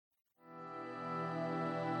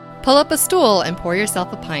Pull up a stool and pour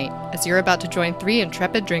yourself a pint as you're about to join three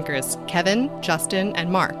intrepid drinkers, Kevin, Justin,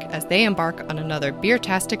 and Mark, as they embark on another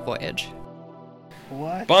beer-tastic voyage.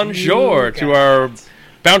 What? Bonjour to our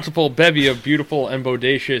bountiful bevy of beautiful and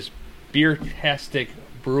bodacious beer-tastic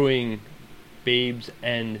brewing babes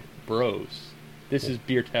and bros. This is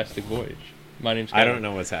Beer-tastic Voyage. My name's Kevin. I don't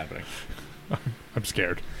know what's happening. I'm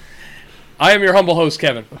scared. I am your humble host,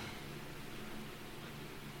 Kevin.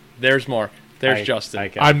 There's Mark. There's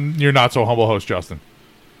Justin. I'm your not so humble host, Justin.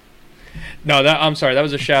 No, I'm sorry. That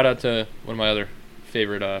was a shout out to one of my other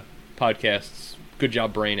favorite podcasts, Good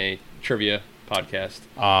Job Brain, a trivia podcast.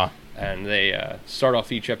 And they start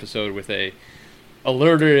off each episode with a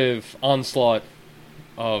alliterative onslaught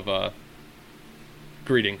of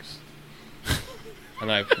greetings.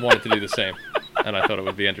 And I wanted to do the same. And I thought it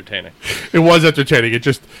would be entertaining. It was entertaining.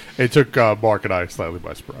 It took Mark and I slightly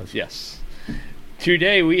by surprise. Yes.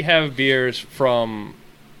 Today we have beers from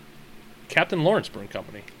Captain Lawrence Brewing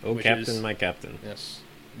Company. Oh, Captain, my Captain. Yes.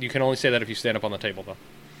 You can only say that if you stand up on the table, though.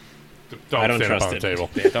 Don't I don't stand trust up on it. the table.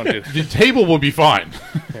 Yeah, don't do that. The table will be fine.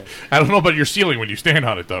 I don't know about your ceiling when you stand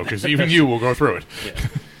on it, though, because even you will go through it.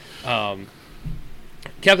 Yeah.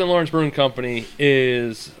 Captain Lawrence Brewing Company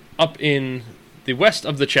is up in the west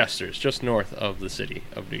of the Chesters, just north of the city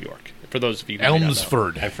of New York. For those of you who may not know.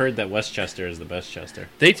 Elmsford. I've heard that Westchester is the best Chester.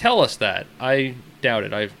 They tell us that. I doubt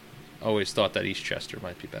it. I've always thought that Eastchester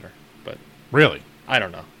might be better, but Really? I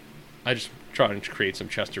don't know. I just try to create some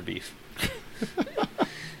Chester beef.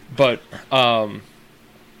 But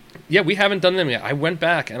yeah, we haven't done them yet. I went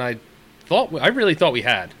back and I really thought we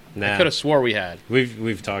had. Nah. I could have swore we had.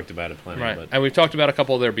 We've talked about it plenty, Right, but and we've talked about a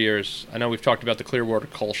couple of their beers. I know we've talked about the Clearwater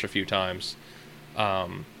Kolsch a few times,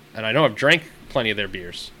 and I know I've drank plenty of their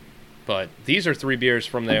beers. But these are three beers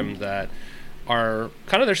from them that are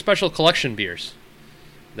kind of their special collection beers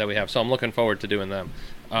that we have. So I'm looking forward to doing them.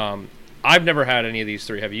 I've never had any of these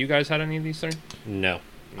three. Have you guys had any of these three? no.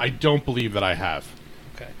 I don't believe that I have.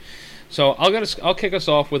 Okay. So I'll kick us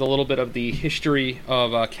off with a little bit of the history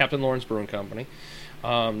of Captain Lawrence Brewing Company.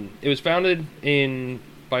 It was founded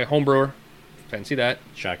by a home brewer. Fancy that.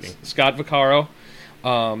 Shocking. Scott Vaccaro.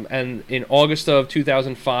 And in August of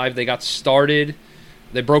 2005, they got started.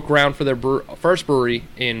 They broke ground for their first brewery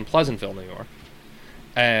in Pleasantville, New York.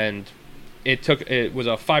 And it was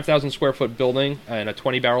a 5,000 square foot building and a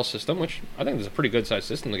 20-barrel system, which I think is a pretty good sized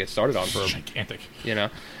system to get started on for Gigantic.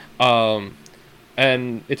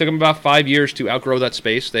 and it took them about 5 years to outgrow that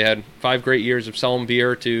space. They had 5 great years of selling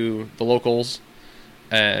beer to the locals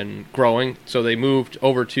and growing. So they moved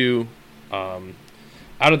over to out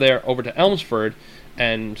of there over to Elmsford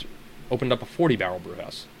and opened up a 40-barrel brew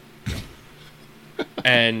house.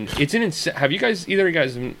 And it's have you guys, either of you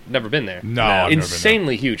guys have never been there? No, I've never been there.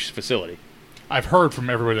 Insanely huge facility. I've heard from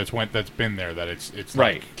everybody that's been there that it's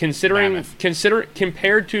Right. like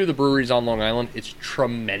Compared to the breweries on Long Island, it's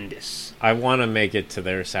tremendous. I want to make it to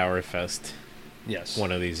their Sourfest Yes.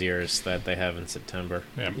 one of these years that they have in September.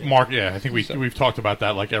 Yeah, Mark. Yeah, I think we've talked about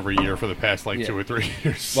that like every year for the past 2 or 3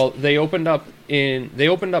 years. Well, they opened up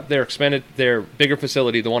their bigger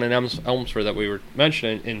facility, the one in Elmsford that we were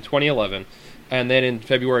mentioning, in 2011, and then in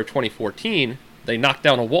February of 2014, they knocked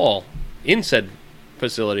down a wall in said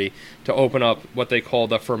facility to open up what they call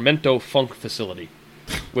the Fermento Funk facility,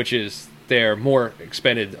 which is their more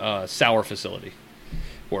expanded sour facility,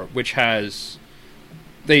 which has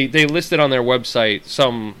they listed on their website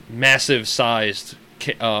some massive sized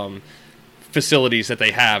facilities that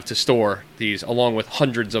they have to store these, along with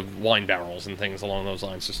hundreds of wine barrels and things along those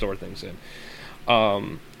lines to store things in.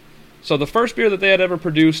 So the first beer that they had ever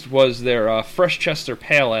produced was their Fresh Chester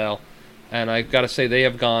Pale Ale, and I've got to say they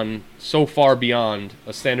have gone so far beyond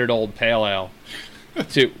a standard old pale ale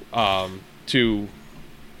to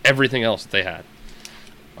everything else that they had.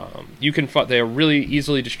 They are really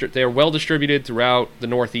easily they are well distributed throughout the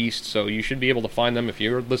Northeast, so you should be able to find them. If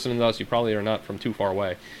you're listening to us, you probably are not from too far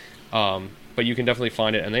away, but you can definitely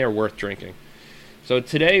find it, and they are worth drinking. So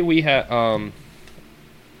today we have a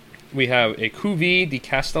Cuvée de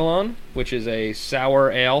Castellan, which is a sour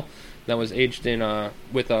ale that was aged in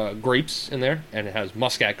with grapes in there, and it has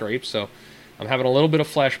Muscat grapes. So I'm having a little bit of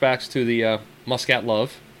flashbacks to the Muscat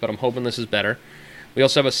love, but I'm hoping this is better. We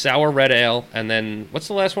also have a sour red ale, and then what's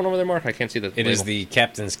the last one over there, Mark? I can't see the It label. is the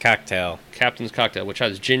Captain's Cocktail. Captain's Cocktail, which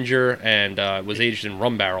has ginger and was aged in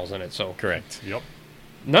rum barrels in it. So Correct. Yep.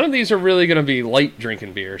 none of these are really going to be light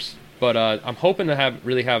drinking beers, but I'm hoping to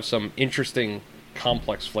have some interesting,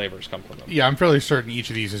 complex flavors come from them. Yeah, I'm fairly certain each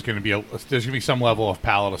of these is going to be there's going to be some level of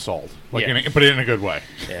palate assault, but in a good way.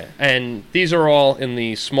 Yeah, and these are all in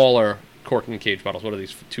the smaller cork and cage bottles. What are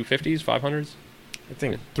these? 250s, 500s? I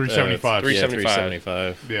think 375. Yeah,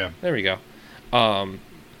 375. 375. Yeah. There we go.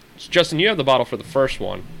 Justin, you have the bottle for the first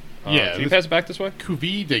one. Yeah, Can you this- pass it back this way?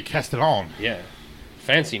 Cuvée de Castellan. Yeah.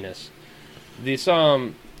 Fanciness. This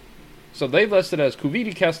so they've listed as Cuvée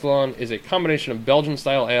de Castellan is a combination of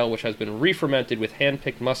Belgian-style ale which has been re-fermented with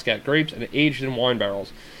hand-picked Muscat grapes and aged in wine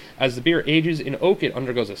barrels. As the beer ages in oak, it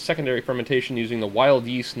undergoes a secondary fermentation using the wild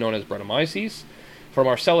yeast known as Brettanomyces. From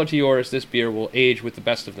our cellar to yours, this beer will age with the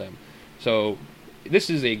best of them. So, this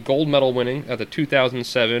is a gold medal winning at the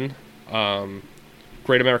 2007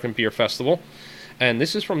 Great American Beer Festival, and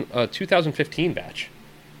this is from a 2015 batch.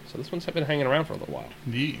 So this one's been hanging around for a little while.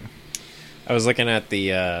 Yeah. I was looking at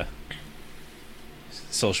the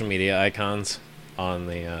social media icons on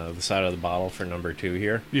the side of the bottle for number 2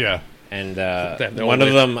 here. Yeah. And no one of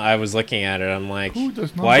way. them, I was looking at it, I'm like, Who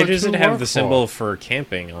does number why does 2 it have work the symbol for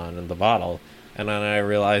camping on the bottle? And then I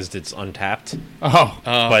realized it's untapped. Oh.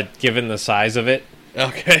 But given the size of it,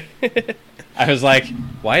 Okay. I was like,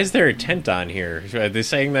 why is there a tent on here? Are they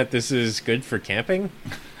saying that this is good for camping?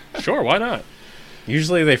 Sure, why not?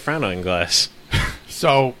 Usually they frown on glass.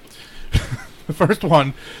 So, the first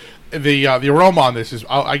one, the aroma on this is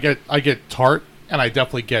I get tart, and I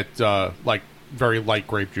definitely get like very light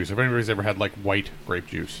grape juice. If anybody's ever had like white grape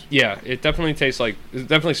juice, Yeah, it definitely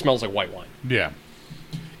smells like white wine. yeah,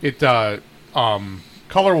 it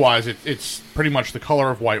color wise, it's pretty much the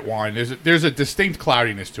color of white wine. There's a distinct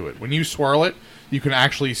cloudiness to it. When you swirl it, you can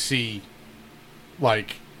actually see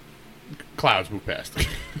like clouds move past.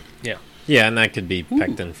 Yeah. Yeah, and that could be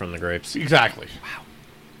pectin from the grapes. Exactly. Wow.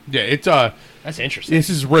 Yeah, it's That's interesting. this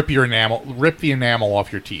is rip the enamel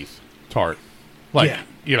off your teeth. Tart. Like, Yeah.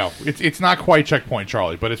 you know, it's not quite Checkpoint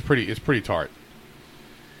Charlie, but it's pretty tart.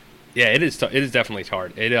 Yeah, it is. It is definitely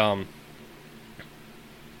tart.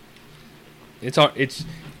 It's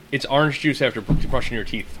orange juice after brushing your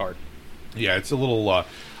teeth tart. Yeah, it's a little I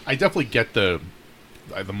definitely get the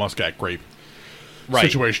Muscat grape Right.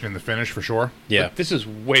 situation in the finish for sure. Yeah. But this is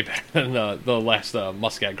way better than the last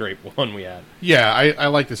Muscat grape one we had. Yeah, I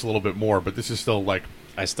like this a little bit more, but this is still like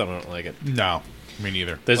I still don't like it. no, me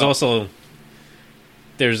neither. There's also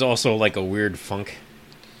like a weird funk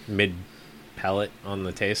mid palate on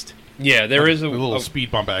the taste. Yeah, there is a little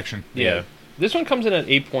speed bump action. Yeah. This one comes in at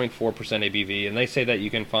 8.4% ABV, and they say that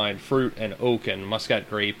you can find fruit and oak and Muscat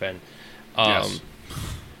grape. And Yes.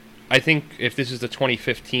 I think if this is the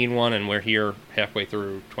 2015 one and we're here halfway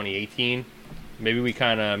through 2018, maybe we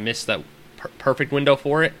kind of missed that perfect window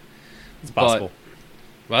for it. It's possible.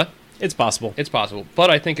 What? It's possible. It's possible. But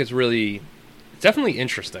I think it's definitely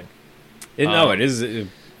interesting. It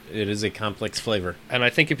is a complex flavor. And I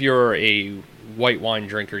think if you're a white wine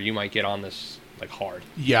drinker, you might get on this like hard.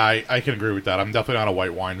 Yeah, I can agree with that. I'm definitely not a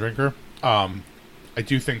white wine drinker. I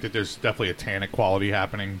do think that there's definitely a tannic quality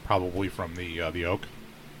happening, probably from the oak.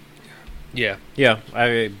 Yeah. Yeah,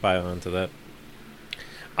 I buy onto that.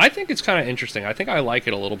 I think it's kind of interesting. I think I like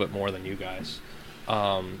it a little bit more than you guys.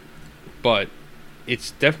 But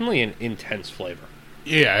it's definitely an intense flavor.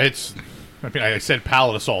 Yeah, I mean, I said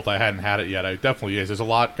palate assault. I hadn't had it yet. It definitely is. There's a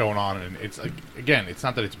lot going on, and it's like, again, it's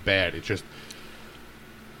not that it's bad. It's just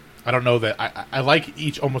I don't know that I like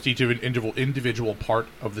almost each individual part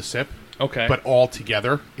of the sip. Okay. But all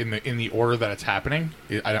together in the order that it's happening,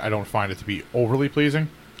 I don't find it to be overly pleasing.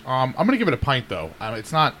 I'm gonna give it a pint though.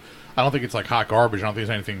 It's not. I don't think it's like hot garbage. I don't think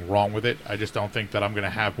there's anything wrong with it. I just don't think that I'm gonna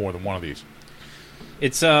have more than one of these.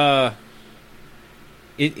 It's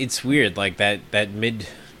it's weird, like that mid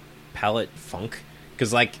palate funk,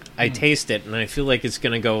 because like I taste it and I feel like it's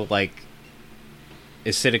gonna go like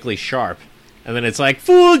acidically sharp, and then it's like,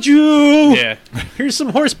 fooled you. Yeah. Here's some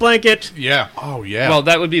horse blanket. Yeah. Oh yeah. Well,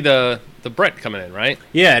 that would be the Brett coming in, right?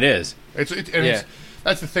 Yeah, it is. It's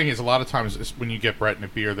that's the thing is a lot of times when you get Brett in a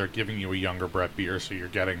beer, they're giving you a younger Brett beer, so you're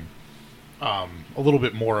getting a little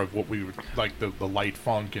bit more of what we would like the light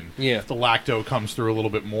funk, and Yeah. the lacto comes through a little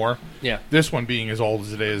bit more. Yeah. This one being as old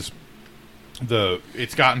as it is,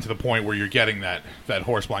 it's gotten to the point where you're getting that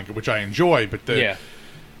horse blanket, which I enjoy, but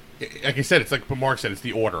like I said, it's like Mark said, it's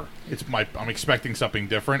the order. I'm expecting something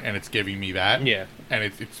different, and it's giving me that. Yeah. And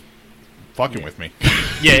it's fucking with me.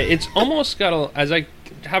 Yeah, it's almost got as I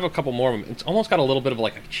have a couple more of them, it's almost got a little bit of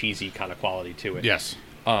like a cheesy kind of quality to it. Yes.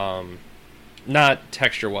 Not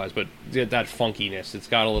texture-wise, but that funkiness. It's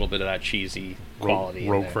got a little bit of that cheesy quality. in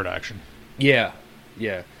there. Roquefort action. Yeah,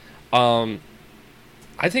 yeah.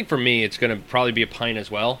 I think for me, it's going to probably be a pint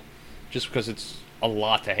as well, just because it's a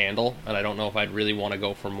lot to handle, and I don't know if I'd really want to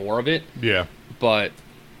go for more of it. Yeah. But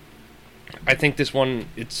I think this one,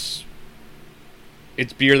 it's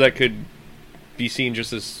beer that could be seen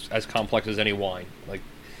just as complex as any wine. Like,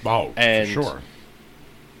 Oh, And- for sure.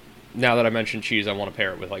 now that I mentioned cheese, I want to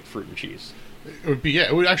pair it with like fruit and cheese. It would be. Yeah,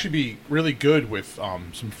 it would actually be really good with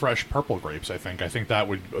some fresh purple grapes. I think. I think that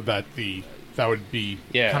would be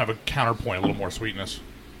kind of a counterpoint, a little more sweetness.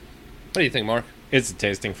 What do you think, Mark? It's a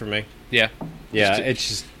tasting for me. Yeah. Yeah,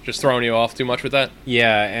 it's just throwing you off too much with that.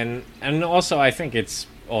 yeah, and also I think it's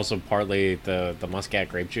also partly the muscat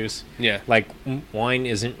grape juice. Yeah. Like wine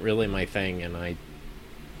isn't really my thing, and I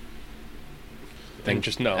think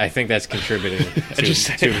just no. I think that's contributing to,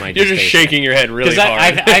 to my. You're just shaking your head really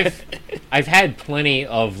hard. I've had plenty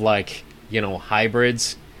of like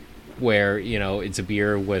hybrids where it's a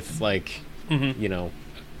beer with like a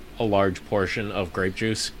large portion of grape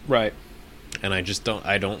juice, right. and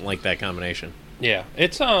I don't like that combination. Yeah,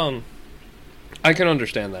 it's I can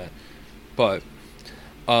understand that, but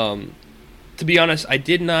to be honest, I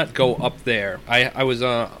did not go up there.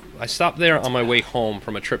 I stopped there on my way home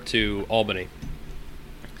from a trip to Albany,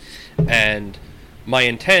 and my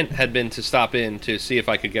intent had been to stop in to see if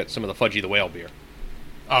I could get some of the Fudgy the Whale beer.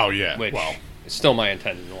 Oh yeah. Which well, is still my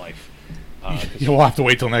intent in life. You'll have to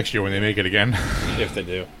wait till next year when they make it again. If they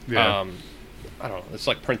do. Yeah. I don't know. It's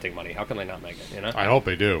like printing money. How can they not make it? I hope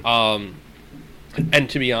they do. And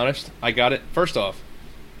to be honest, I got it. First off,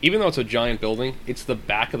 even though it's a giant building, it's the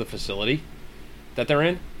back of the facility that they're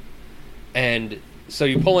in, and so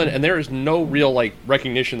you pull in, and there is no real like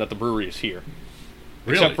recognition that the brewery is here,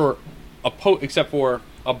 Really? except for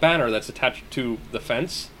a banner that's attached to the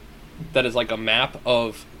fence, that is like a map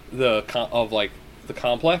of the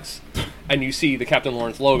complex, and you see the Captain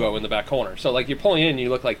Lawrence logo in the back corner. So like you're pulling in, and you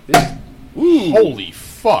look like this. Ooh, Holy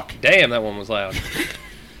fuck! damn, that one was loud.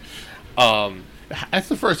 That's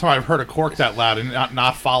the first time I've heard a cork that loud and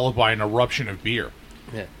not followed by an eruption of beer.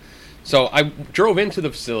 Yeah. So I drove into the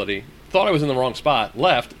facility, thought I was in the wrong spot,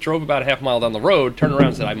 left, drove about a half mile down the road, turned around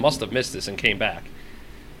and said I must have missed this, and came back.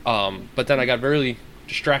 But then I got very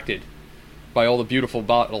distracted by all the beautiful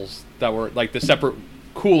bottles that were like the separate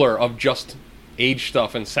cooler of just aged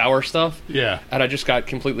stuff and sour stuff. Yeah. And I just got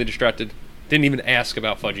completely distracted. Didn't even ask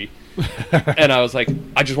about Fudgy. And I was like,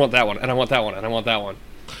 I just want that one, and I want that one, and I want that one.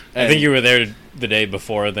 I think you were there the day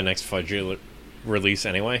before the next Fudge release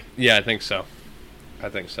anyway. Yeah, I think so.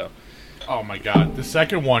 Oh my god. The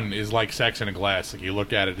second one is like sex in a glass. Like you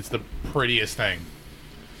look at it, it's the prettiest thing.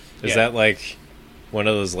 Is that like one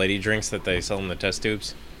of those lady drinks that they sell in the test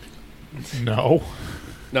tubes? No.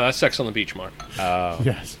 No, that's Sex on the Beach, Mark.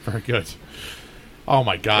 Yes, very good. Oh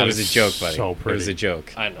my god. It was a joke, buddy. So pretty. It was a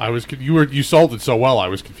joke. I know. You sold it so well, I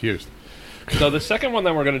was confused. So the second one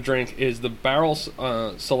that we're going to drink is the Barrel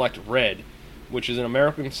Select Red, which is an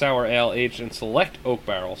American sour ale aged in select oak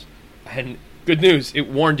barrels. And good news, it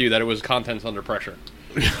warned you that it was contents under pressure.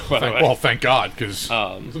 Well, thank God, because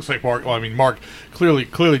it looks like Mark. Well, I mean, Mark clearly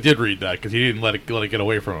did read that because he didn't let it get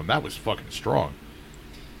away from him. That was fucking strong.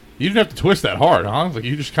 You didn't have to twist that hard, huh? Like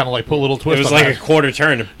you just kind of like put a little twist. It was on like that. a quarter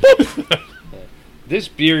turn. This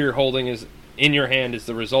beer you're holding is in your hand is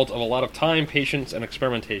the result of a lot of time, patience, and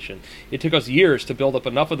experimentation. It took us years to build up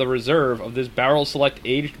enough of the reserve of this Barrel Select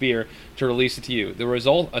aged beer to release it to you. The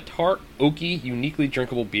result, a tart, oaky, uniquely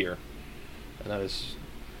drinkable beer. And that is...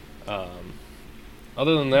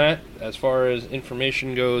 other than that, as far as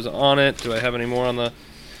information goes on it, do I have any more on the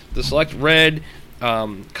Select Red?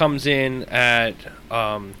 Comes in at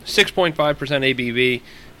 6.5% ABV,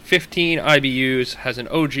 15 IBUs, has an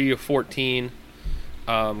OG of 14,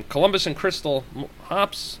 Columbus and Crystal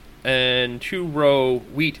hops, and 2-row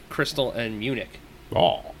wheat, Crystal, and Munich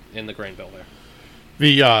in the grain bill there.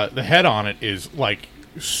 The head on it is like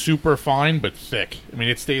super fine but thick. I mean,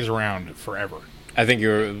 it stays around forever. I think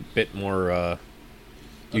you're a bit more...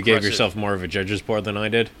 you gave yourself more of a judge's pour than I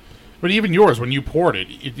did. But even yours, when you poured it,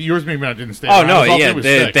 yours maybe not didn't stay. Oh around. no, It was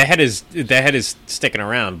yeah, thick. the head is sticking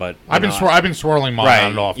around, but I've been swirling mine on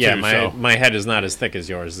and off yeah, too. my head is not as thick as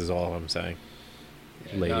yours. Is all I'm saying.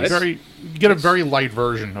 Ladies, You get a very light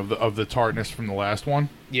version of the tartness from the last one.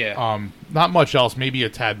 Yeah. Not much else. Maybe a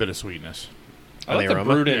tad bit of sweetness. I like the the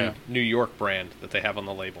aroma? brewed in Yeah. New York brand that they have on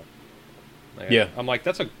the label. Yeah. I'm like,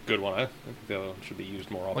 that's a good one. I think the other one should be used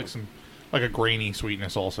more often. Like a grainy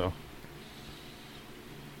sweetness also.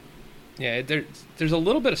 Yeah, there's a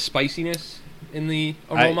little bit of spiciness in the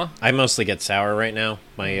aroma. I mostly get sour right now.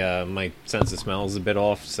 My sense of smell is a bit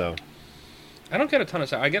off, so I don't get a ton of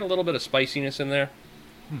sour. I get a little bit of spiciness in there.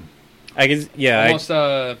 I guess Almost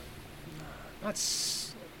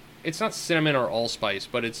it's not cinnamon or allspice,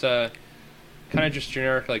 but it's kind of just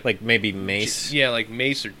generic like maybe mace. yeah, like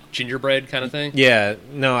mace or gingerbread kind of thing. Yeah,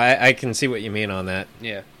 no, I can see what you mean on that.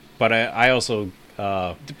 Yeah, But I also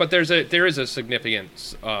but there is a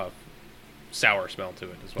significant sour smell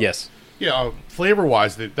to it as well. yes. Yeah, flavor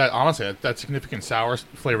wise, that honestly, that significant sour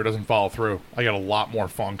flavor doesn't follow through. I got a lot more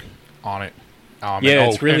funk on it. Yeah, and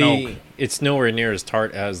it's oak, and really oak. it's nowhere near as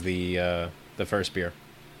tart as the first beer.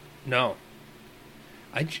 No.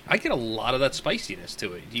 I get a lot of that spiciness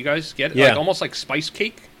to it. Do you guys get it? Yeah. Like almost like spice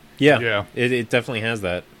cake? Yeah, Yeah. It definitely has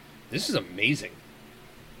that. This is amazing.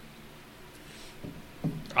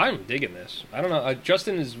 I'm digging this. I don't know.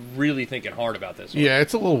 Justin is really thinking hard about this one. Yeah,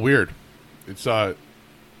 it's a little weird. It's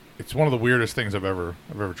one of the weirdest things I've ever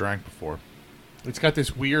drank before. It's got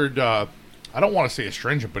this weird. I don't want to say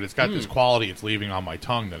astringent, but it's got this quality it's leaving on my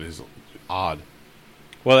tongue that is odd.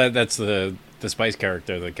 Well, that's the spice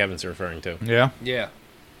character that Kevin's referring to. Yeah. Yeah.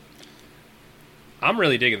 I'm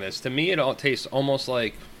really digging this. To me, it all tastes almost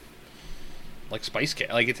like spice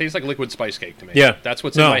cake. Like it tastes like liquid spice cake to me. Yeah. That's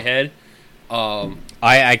what's No. in my head.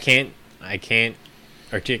 I can't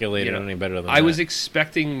articulate it any better than that. I was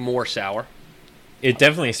expecting more sour. It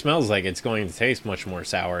definitely smells like it's going to taste much more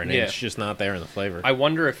sour, and Yeah. it's just not there in the flavor. I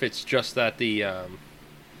wonder if it's just that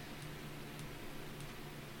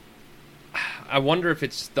I wonder if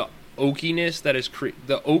it's the oakiness that is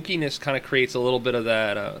the oakiness kind of creates a little bit of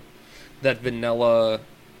that vanilla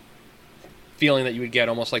feeling that you would get,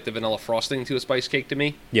 almost like the vanilla frosting to a spice cake to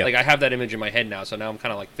me. Yeah. Like I have that image in my head now, so now I'm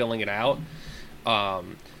kind of like filling it out.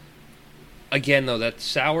 Again, though, that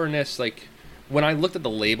sourness, like when I looked at the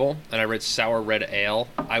label and I read sour red ale,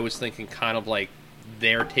 I was thinking kind of like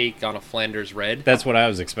their take on a Flanders red. That's what I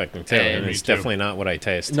was expecting too, And- and Me it's too. definitely not what I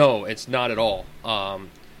taste. No, it's not at all.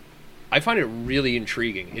 I find it really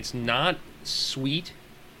intriguing. It's not sweet,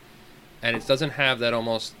 and it doesn't have that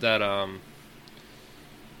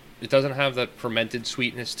it doesn't have that fermented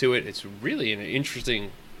sweetness to it. It's really an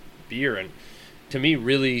interesting beer, and to me,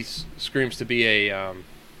 really screams to be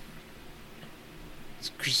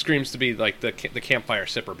screams to be like the campfire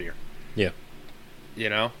sipper beer. Yeah. You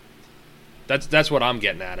know, that's what I'm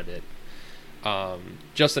getting out of it.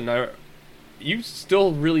 Justin, you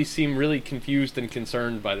still really seem really confused and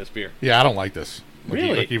concerned by this beer. Yeah, I don't like this.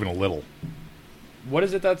 Really? Like even a little. What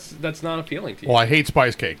is it that's not appealing to you? Well, I hate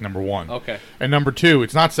spice cake. Number one. Okay. And number two,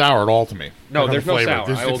 it's not sour at all to me. No, Like, on there's the no flavor. sour. I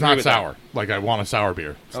will It's agree not with that. sour. Like I want a sour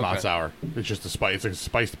beer. It's Okay. not sour. It's just a spice. It's a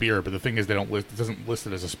spiced beer. But the thing is, they don't list. It doesn't list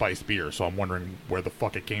it as a spiced beer. So I'm wondering where the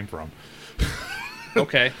fuck it came from.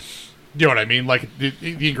 Okay. You know what I mean? Like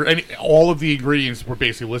all of the ingredients were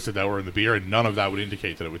basically listed that were in the beer, and none of that would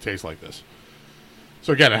indicate that it would taste like this.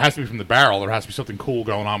 So again, it has to be from the barrel. There has to be something cool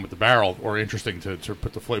going on with the barrel, or interesting to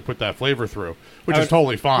put that flavor through, which is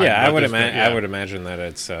totally fine. Yeah, But I would imagine that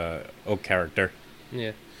it's oak character.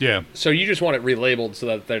 Yeah. Yeah. So you just want it relabeled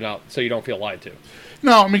so that so you don't feel lied to.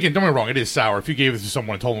 No, I mean, again, don't get me wrong. It is sour. If you gave this to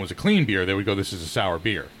someone and told them it was a clean beer, they would go, "This is a sour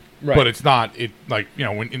beer." Right. But it's not. It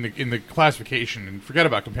when in the classification, and forget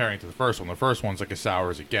about comparing it to the first one. The first one's like as sour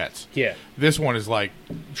as it gets. Yeah. This one is like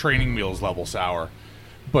training wheels level sour,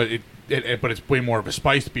 but but it's way more of a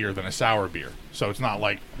spiced beer than a sour beer. So it's not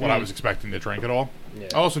like what I was expecting to drink at all. Yeah.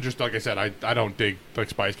 Also, just like I said, I don't dig like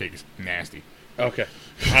spice cake. It's nasty. Okay.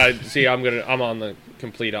 See, I'm on the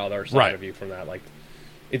complete other side Right. of you from that. Like,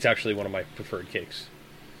 it's actually one of my preferred cakes.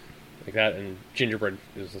 Like that, and gingerbread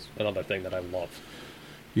is another thing that I love.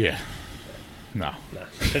 Yeah. No. Nah.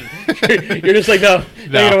 You're just like, no,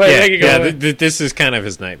 take it away, take it away. This is kind of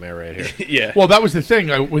his nightmare right here. Yeah. Well, that was the thing.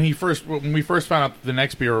 When we first found out the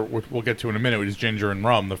next beer, which we'll get to in a minute, was ginger and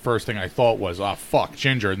rum. The first thing I thought was, "Oh fuck,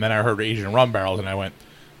 ginger," and then I heard Asian rum barrels, and I went,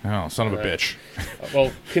 "Oh, son of a Right. bitch."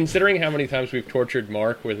 Well, considering how many times we've tortured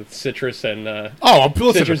Mark with citrus and Oh,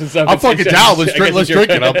 citrus and stuff, I'm it's fucking just- down. I Let's guess drink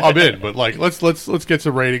you're- it. I'm in. But like, let's get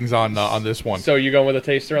some ratings on this one. so you going with a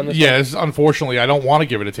taster on this? Yes, unfortunately, I don't want to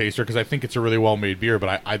give it a taster because I think it's a really well made beer.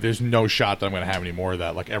 But I there's no shot that I'm going to have any more of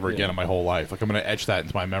that like ever again in my whole life. Like I'm going to etch that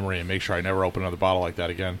into my memory and make sure I never open another bottle like that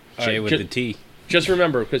again. Jay with ju- the T. Just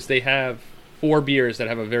remember, because they have 4 beers that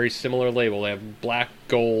have a very similar label. They have black,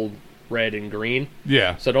 gold, red, and green.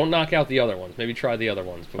 Yeah. So don't knock out the other ones. Maybe try the other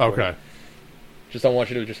ones. Before. Okay. Just don't want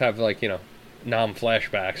you to just have like nom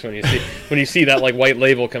flashbacks when you see that like white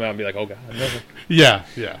label come out and be like, oh god. No. Yeah.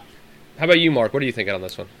 Yeah. How about you, Mark? What are you thinking on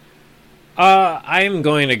this one? I am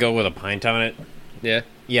going to go with a pint on it. Yeah.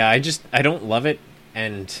 Yeah, I don't love it,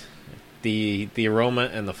 and the aroma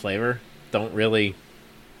and the flavor don't really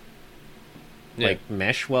Yeah.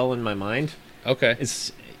 mesh well in my mind. Okay.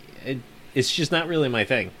 It's just not really my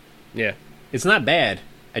thing. Yeah. It's not bad.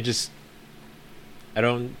 I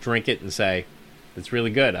don't drink it and say it's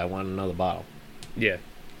really good. I want another bottle. Yeah.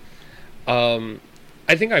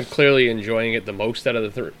 I think I'm clearly enjoying it the most out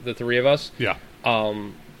of the three of us. Yeah.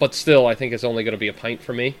 But still, I think it's only going to be a pint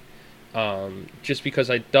for me. Just because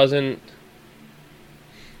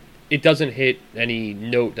it doesn't hit any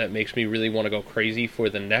note that makes me really want to go crazy for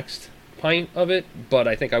the next pint of it. But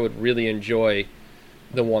I think I would really enjoy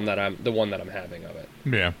the one that I'm having of it.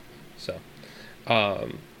 Yeah. So,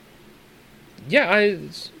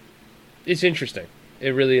 it's interesting. It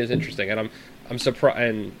really is interesting, and I'm surprised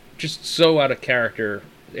and just so out of character.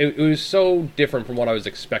 It was so different from what I was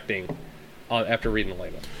expecting after reading the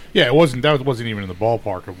label. Yeah, it wasn't. That wasn't even in the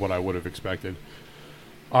ballpark of what I would have expected.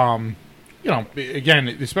 Again,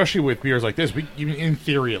 especially with beers like this, even in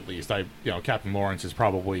theory at least, Captain Lawrence is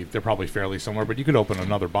they're probably fairly similar, but you could open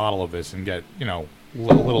another bottle of this and get, a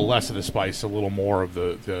little less of the spice, a little more of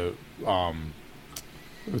the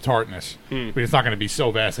tartness. I mean, it's not going to be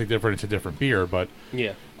so vastly different. It's a different beer, but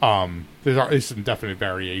Yeah. there's some definite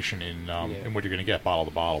variation in what you're going to get bottle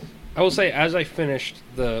to bottle. I will say, as I finished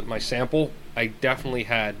my sample, I definitely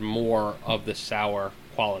had more of the sour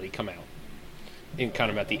quality come out, in kind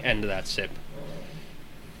of at the end of that sip.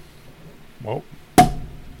 Whoa.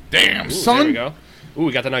 Damn, Ooh, son! There we go. Ooh,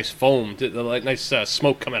 we got the nice foam, the nice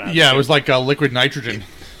smoke coming out. Yeah, it was like liquid nitrogen.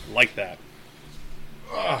 Like that.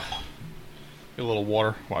 A little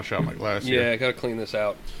water. Wash out my glass. Yeah, here. I gotta clean this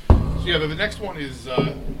out. So yeah, the next one is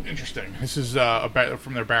interesting. This is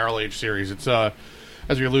from their barrel age series. It's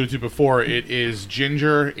as we alluded to before, it is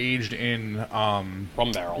ginger aged in Rum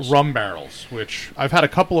barrels. Rum barrels, which I've had a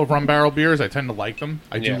couple of rum barrel beers. I tend to like them.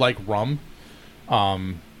 I do Yeah. like rum.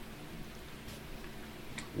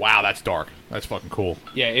 Wow, that's dark. That's fucking cool.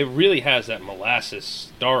 Yeah, it really has that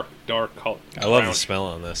molasses, dark color. I love the brown. smell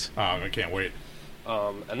on this. I can't wait.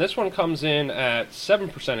 And this one comes in at 7%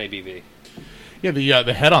 ABV. Yeah,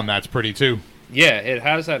 the head on that's pretty too. Yeah, it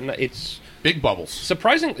has that. It's Big bubbles.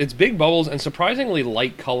 surprising. It's big bubbles and surprisingly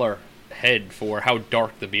light color head for how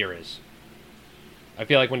dark the beer is. I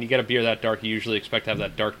feel like when you get a beer that dark, you usually expect to have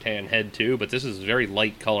that dark tan head too, but this is very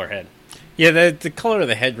light color head. Yeah, the color of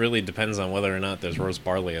the head really depends on whether or not there's roast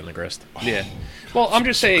barley in the grist. Yeah. Well, I'm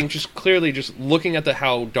just saying, just clearly, just looking at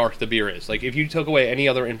how dark the beer is. Like, if you took away any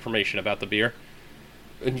other information about the beer,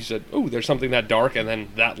 and you said, "Oh, there's something that dark and then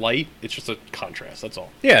that light," it's just a contrast. That's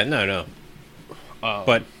all. Yeah, no.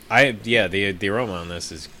 But the aroma on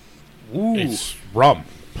this is Ooh. It's rum.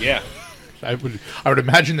 Yeah. I would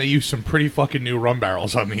imagine they used some pretty fucking new rum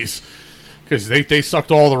barrels on these, because they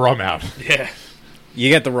sucked all the rum out. Yeah. you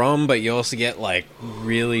get the rum, but you also get like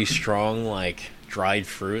really strong like dried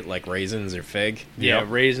fruit, like raisins or fig. Yeah. Yep.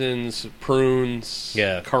 Raisins, prunes.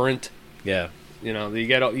 Yeah. Currant. Yeah. You know, you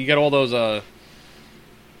get all those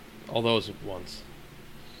ones.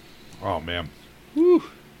 Oh man, Woo.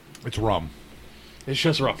 it's rum It's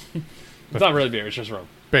just rum. It's not really beer. It's just rum.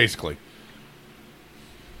 basically.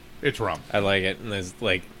 It's rum. I like it, and there's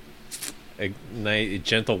like a nice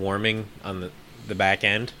gentle warming on the back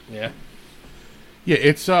end. Yeah. Yeah,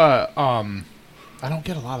 it's I don't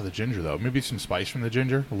get a lot of the ginger though. Maybe some spice from the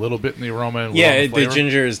ginger, a little bit in the aroma. And a little Yeah, in the flavor,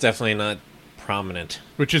 ginger is definitely not prominent.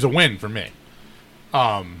 which is a win for me.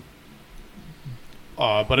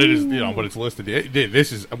 But it is, but it's listed.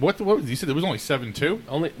 This is what you said. It was only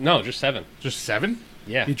 7.2. Just 7. Just 7.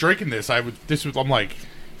 Yeah. You drinking this? I'm like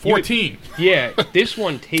 14. Yeah. This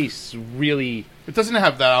one tastes really. It doesn't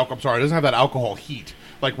have that alcohol. I'm sorry, it doesn't have that alcohol heat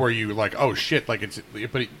like where you like, oh shit, like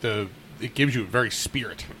but it gives you a very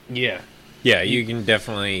spirit. Yeah. Yeah, you can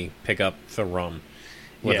definitely pick up the rum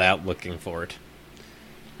without looking for it.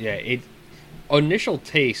 Yeah. Initial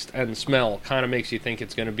taste and smell kind of makes you think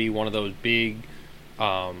it's going to be one of those big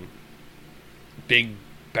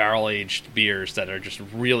barrel aged beers that are just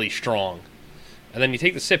really strong, and then you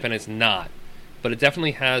take the sip and it's not, but it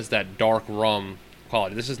definitely has that dark rum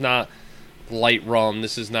quality. This is not light rum.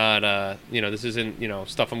 This is not this isn't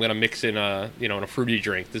stuff I'm gonna mix in in a fruity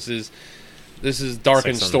drink. This is dark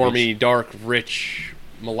and Sex on the stormy, dark, rich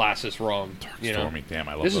molasses rum. Stormy, damn,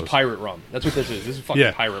 I love This those. is pirate rum. That's what this is. This is fucking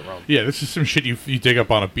Yeah. pirate rum. Yeah, this is some shit you dig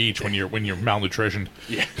up on a beach when you're malnutritioned.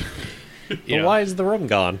 Yeah. But why is the rum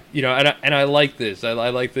gone? And I like this. I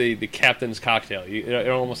like the captain's cocktail. It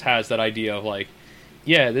almost has that idea of like,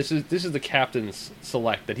 yeah, this is the captain's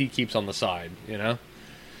select that he keeps on the side.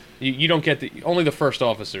 You don't get only the first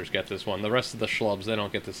officers get this one. The rest of the schlubs, they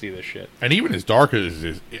don't get to see this shit. And even as dark as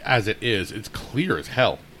it is, it's clear as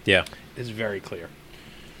hell. Yeah. It's very clear.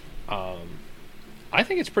 I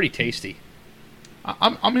think it's pretty tasty.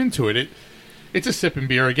 I'm into it. It's a sipping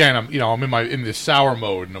beer. Again, I'm in this sour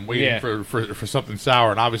mode, and I'm waiting for something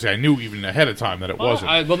sour. And obviously, I knew even ahead of time that it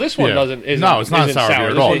wasn't. Well, this one doesn't. No, it's not a sour beer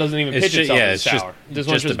at This all. one doesn't even pitch itself as it's sour. This just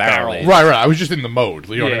one's just a barrel barrel. aged. Right. I was just in the mode.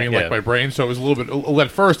 You know what I Yeah. mean? Like Yeah. my brain. So it was a little bit. At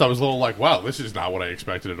first, I was a little like, "Wow, this is not what I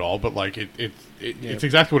expected at all." But like, it's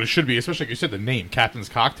exactly what it should be. Especially like you said, the name Captain's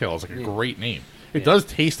Cocktail is like a great name. It does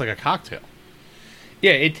taste like a cocktail.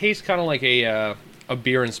 Yeah, it tastes kind of like a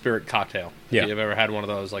beer and spirit cocktail. Yeah. If you've ever had one of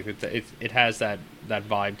those, like it has that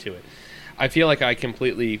vibe to it. I feel like I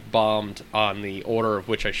completely bombed on the order of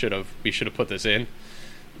which we should have put this in.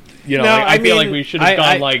 You know, No, like, I feel mean, like we should have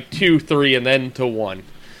gone like 2, 3, and then to 1.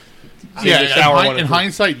 Yeah, the sour one in and-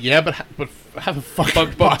 hindsight, yeah, but how the fuck?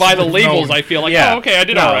 But by the labels, I feel like, oh, okay, I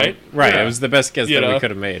did all right. Right, Yeah. it was the best guess You that we know?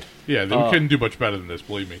 could have made. yeah, we couldn't do much better than this.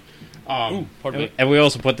 Believe me. Ooh, pardon me. And we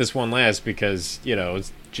also put this one last because,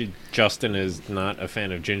 Justin is not a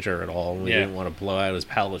fan of ginger at all, and we Yeah. didn't want to blow out his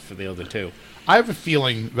palate for the other two. I have a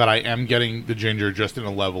feeling that I am getting the ginger just in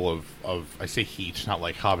a level of I say heat, not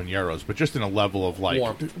like habaneros, but just in a level of like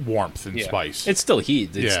warmth and Yeah. spice. It's still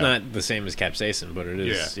heat. It's Yeah. not the same as capsaicin, but it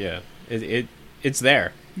is. Yeah, it's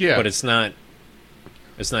there. Yeah. but it's not.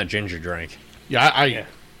 It's not ginger drink. Yeah,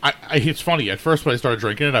 it's funny. At first, when I started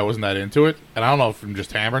drinking it, I wasn't that into it, and I don't know if I'm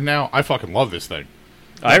just hammered now. I fucking love this thing.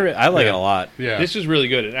 I like it a lot. Yeah, This is really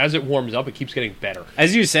good. And as it warms up, it keeps getting better.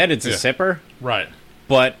 As you said, it's Yeah. a sipper, right.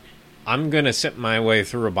 but I'm gonna sip my way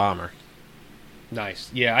through a bomber. Nice.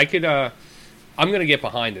 Yeah, I could. I'm gonna get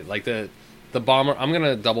behind it. Like the bomber. I'm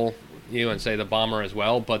gonna double you and say the bomber as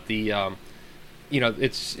well. But the,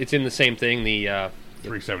 it's in the same thing. The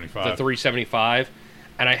 375. the 375,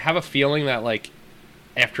 and I have a feeling that like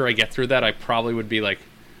after I get through that, I probably would be like,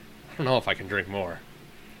 I don't know if I can drink more,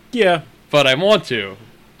 Yeah, but I want to.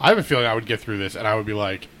 I have a feeling I would get through this, and I would be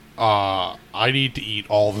like, I need to eat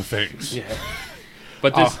all the things. Yeah.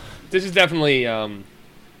 But this is definitely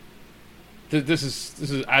this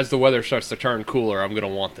is as the weather starts to turn cooler, I'm gonna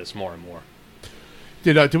want this more and more.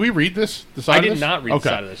 Did we read this? The side I of did this? not read Okay. the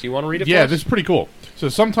side of this. You want to read it? Yeah, for us? this is pretty cool. So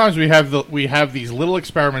sometimes we have these little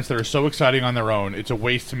experiments that are so exciting on their own, it's a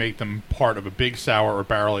waste to make them part of a big sour or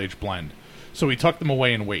barrel-aged blend. So we tuck them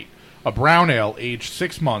away and wait. A brown ale aged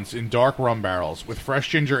 6 months in dark rum barrels with fresh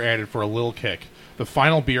ginger added for a little kick. The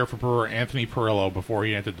final beer for brewer Anthony Perillo before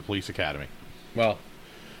he entered the police academy. Well,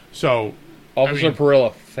 So, Officer I mean,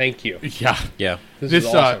 Perillo, thank you. yeah. yeah. This is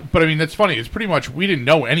awesome. But I mean, that's funny. It's pretty much we didn't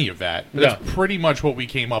know any of that. But No. That's pretty much what we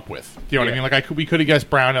came up with. You know what I Yeah. mean? Like we could have guessed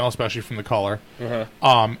brown ale, especially from the color.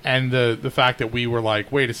 Uh-huh. And the fact that we were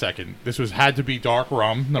like, wait a second, this had to be dark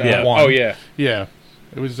rum number Yeah. one. Oh yeah. yeah.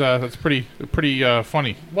 It was that's pretty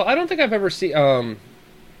funny. Well, I don't think I've ever seen. Well,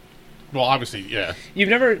 obviously, yeah, You've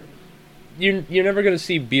never. You're never going to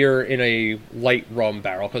see beer in a light rum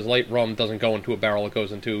barrel because light rum doesn't go into a barrel; it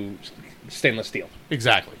goes into stainless steel,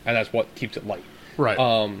 exactly. and that's what keeps it light. Right.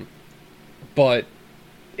 But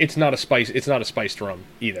it's not a spice. It's not a spiced rum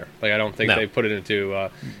either. Like I don't think No. they put it into.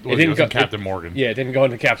 Well, It didn't go. Captain Morgan. Yeah, it didn't go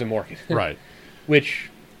into Captain Morgan. Right. Which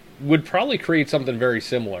would probably create something very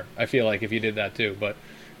similar. I feel like if you did that too, but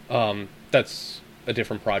that's a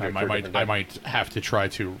different project. for a different I day. might have to try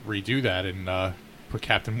to redo that and put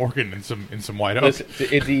Captain Morgan in some white oak.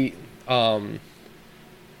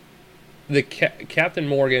 Captain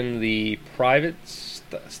Morgan, the private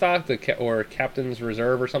stock, or Captain's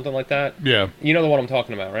Reserve or something like that. Yeah. You know the one I'm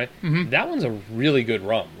talking about, right? Mm-hmm. That one's a really good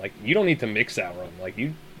rum. Like you don't need to mix that rum. Like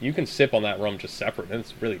you can sip on that rum just separate, and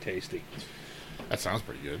it's really tasty. That sounds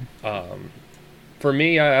pretty good. For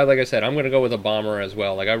me, I like I said, I'm going to go with a bomber as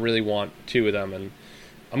well. Like I really want 2 of them, and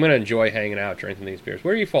I'm going to enjoy hanging out drinking these beers.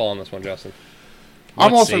 Where do you fall on this one, Justin?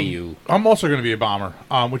 I'm What also say you? I'm also going to be a bomber,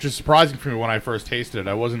 which is surprising for me when I first tasted it.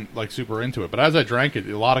 I wasn't like super into it, but as I drank it,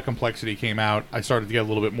 a lot of complexity came out. I started to get a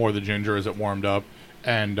little bit more of the ginger as it warmed up,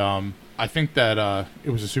 and I think that it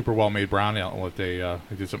was a super well made brown ale that they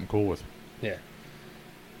did something cool with. Yeah.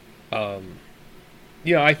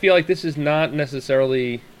 I feel like this is not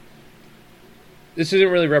necessarily. This isn't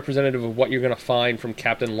really representative of what you're going to find from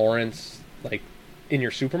Captain Lawrence, like in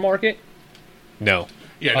your supermarket. No,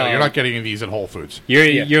 Yeah, no, you're not getting these at Whole Foods.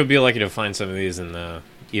 you'll be lucky to find some of these in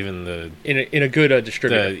even the In a good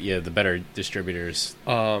distributor. the better distributors.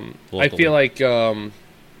 I locally. feel like I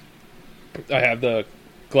have the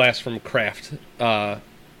glass from Kraft, and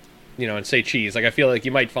say cheese. Like I feel like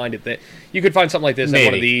you might find it that you could find something like this at one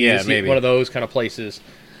of Maybe. these, Yeah, maybe. one of those kind of places.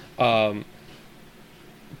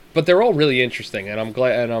 But they're all really interesting, and I'm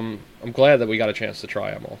glad that we got a chance to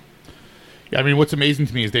try them all. Yeah, I mean, what's amazing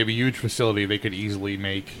to me is they have a huge facility. They could easily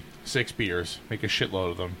make 6 beers, make a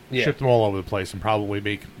shitload of them, Yeah. ship them all over the place, and probably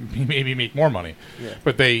maybe make more money. Yeah.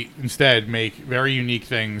 But they instead make very unique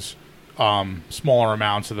things, smaller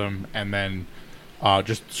amounts of them, and then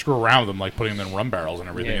just screw around with them, like putting them in rum barrels and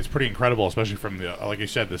everything. Yeah. It's pretty incredible, especially from the like you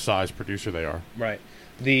said, the size producer they are. Right.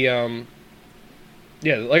 The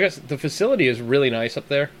like I said, the facility is really nice up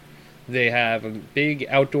there. They have a big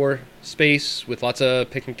outdoor space with lots of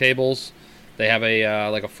picnic tables. They have a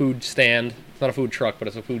like a food stand. It's not a food truck, but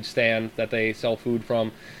it's a food stand that they sell food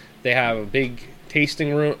from. They have a big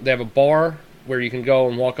tasting room. They have a bar where you can go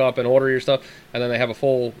and walk up and order your stuff, and then they have a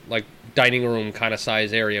full like dining room kind of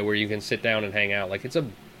size area where you can sit down and hang out. Like, it's a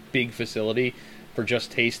big facility for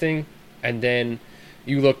just tasting, and then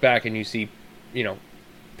you look back and you see, you know,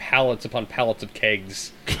 pallets upon pallets of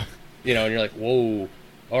kegs, you know, and you're like, whoa,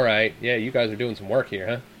 all right, yeah, you guys are doing some work here,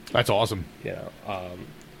 huh? That's awesome. You know,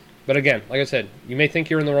 but again, like I said, you may think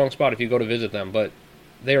you're in the wrong spot if you go to visit them, but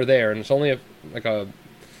they are there, and it's only a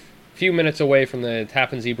few minutes away from the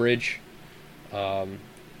Tappan Zee Bridge,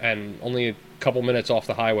 and only a couple minutes off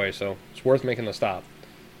the highway, so it's worth making the stop.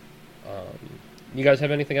 You guys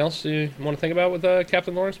have anything else you want to think about with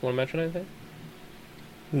Captain Lawrence? Want to mention anything?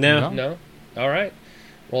 No. No? All right.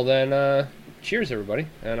 Well, then, cheers, everybody,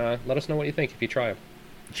 and let us know what you think if you try them.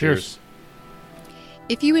 Cheers.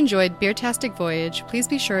 If you enjoyed Beertastic Voyage, please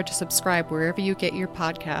be sure to subscribe wherever you get your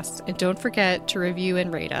podcasts, and don't forget to review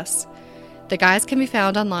and rate us. The guys can be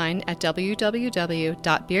found online at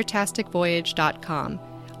www.beertasticvoyage.com,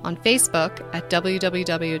 on Facebook at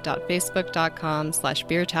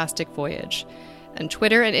www.facebook.com/beertasticvoyage, and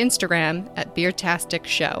Twitter and Instagram at Beertastic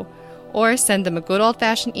Show, or send them a good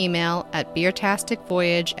old-fashioned email at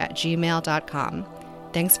beertasticvoyage@gmail.com.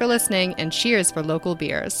 Thanks for listening, and cheers for local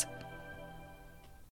beers.